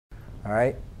All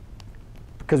right?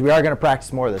 Because we are going to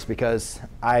practice more of this, because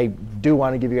I do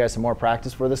want to give you guys some more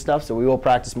practice for this stuff. So we will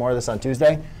practice more of this on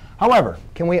Tuesday. However,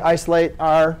 can we isolate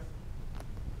over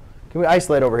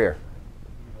here?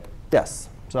 Yes.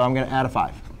 So I'm going to add a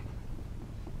 5.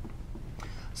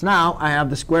 So now I have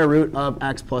the square root of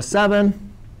x plus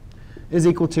 7 is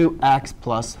equal to x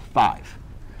plus 5.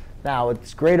 Now,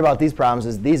 what's great about these problems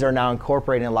is these are now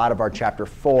incorporating a lot of our Chapter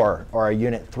 4 or our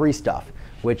Unit 3 stuff,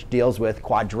 which deals with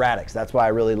quadratics. That's why I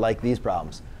really like these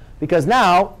problems. Because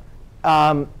now,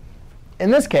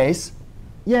 in this case,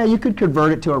 yeah, you could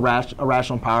convert it to a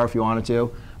rational power if you wanted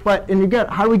to. But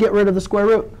how do we get rid of the square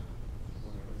root?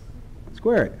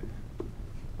 Square it.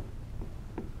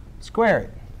 Square it,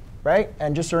 right?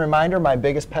 And just a reminder, my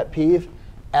biggest pet peeve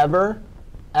ever,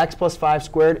 x plus 5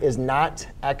 squared is not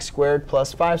x squared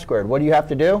plus 5 squared. What do you have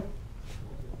to do?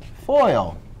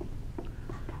 FOIL.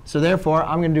 So therefore,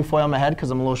 I'm going to do FOIL in my head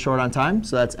because I'm a little short on time.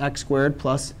 So that's x squared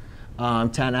plus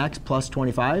 10x plus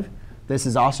 25. This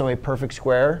is also a perfect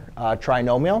square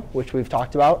trinomial, which we've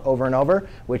talked about over and over,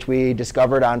 which we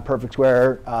discovered on perfect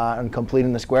square and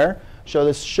completing the square. So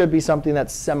this should be something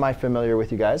that's semi-familiar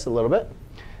with you guys a little bit.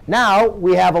 Now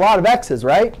we have a lot of x's,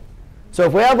 right? So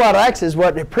if we have a lot of x's,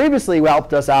 what previously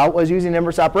helped us out was using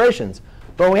inverse operations.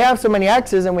 But when we have so many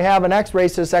x's and we have an x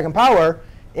raised to the second power,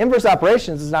 inverse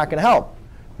operations is not going to help.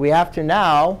 We have to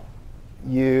now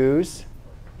use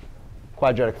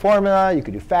quadratic formula. You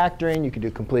could do factoring. You could do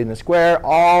completing the square,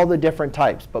 all the different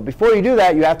types. But before you do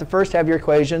that, you have to first have your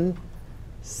equation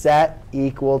set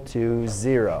equal to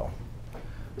 0.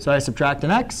 So I subtract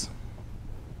an x,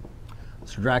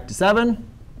 subtract a 7.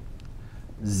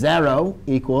 0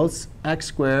 equals x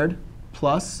squared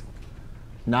plus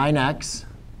 9x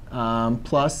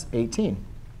plus 18.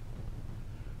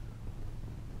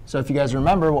 So if you guys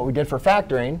remember what we did for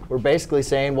factoring, we're basically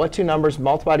saying what two numbers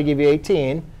multiply to give you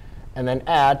 18 and then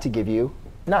add to give you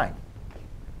 9.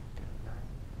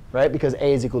 Right? Because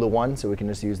a is equal to 1, so we can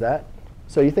just use that.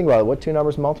 So you think about it. What two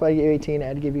numbers multiply to give you 18,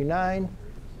 add to give you 9?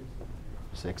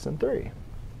 6 and 3.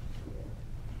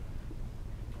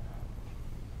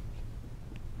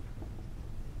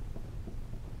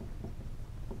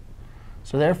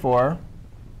 So therefore,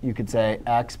 you could say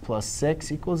x plus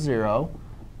 6 equals 0,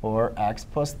 or x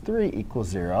plus 3 equals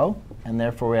 0. And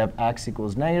therefore, we have x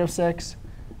equals negative 6,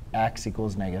 x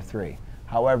equals negative 3.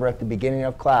 However, at the beginning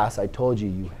of class, I told you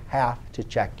you have to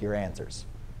check your answers.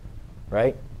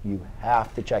 Right? You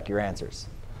have to check your answers.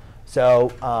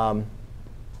 So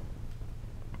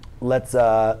let's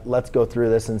go through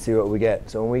this and see what we get.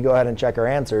 So when we go ahead and check our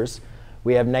answers,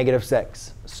 we have negative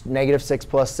 6. Negative 6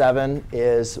 plus 7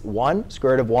 is 1.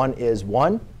 Square root of 1 is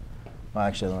 1. Well,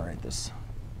 actually, let me write this.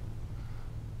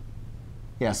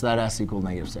 Yeah, so that s equals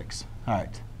negative 6. All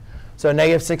right. So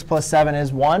negative 6 plus 7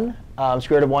 is 1.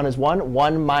 Square root of 1 is 1.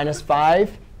 1 minus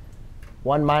 5.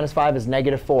 1 minus 5 is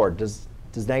negative 4. Does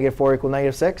negative 4 equal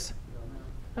negative 6?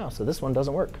 No, so this one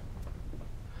doesn't work.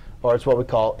 Or it's what we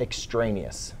call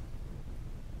extraneous.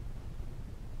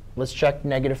 Let's check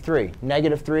negative 3.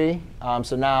 Negative 3,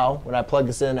 so now when I plug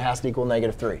this in, it has to equal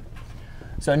negative 3.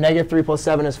 So negative 3 plus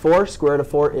 7 is 4. Square root of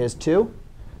 4 is 2.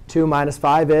 2 minus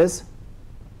 5 is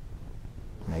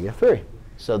negative 3.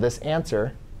 So this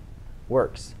answer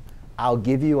works. I'll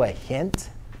give you a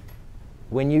hint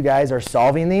when you guys are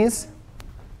solving these.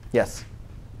 Yes?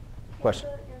 Question?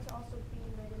 Can the answer also be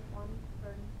negative 1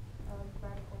 for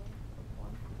radical of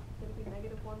 1? Could it be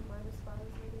negative 1 minus 5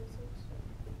 is negative 6?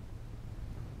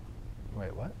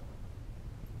 Wait, what?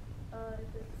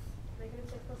 If it's negative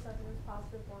 6 plus 7 is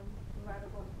positive 1, the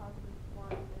radical of positive 1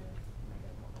 is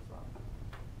negative 1 as well.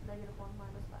 Negative 1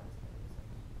 minus 5 is negative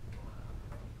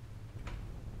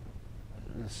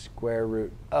 6. The square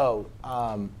root. Oh,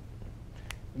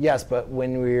 yes, but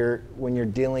when you're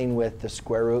dealing with the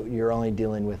square root, you're only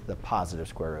dealing with the positive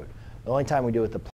square root. The only time we do it with the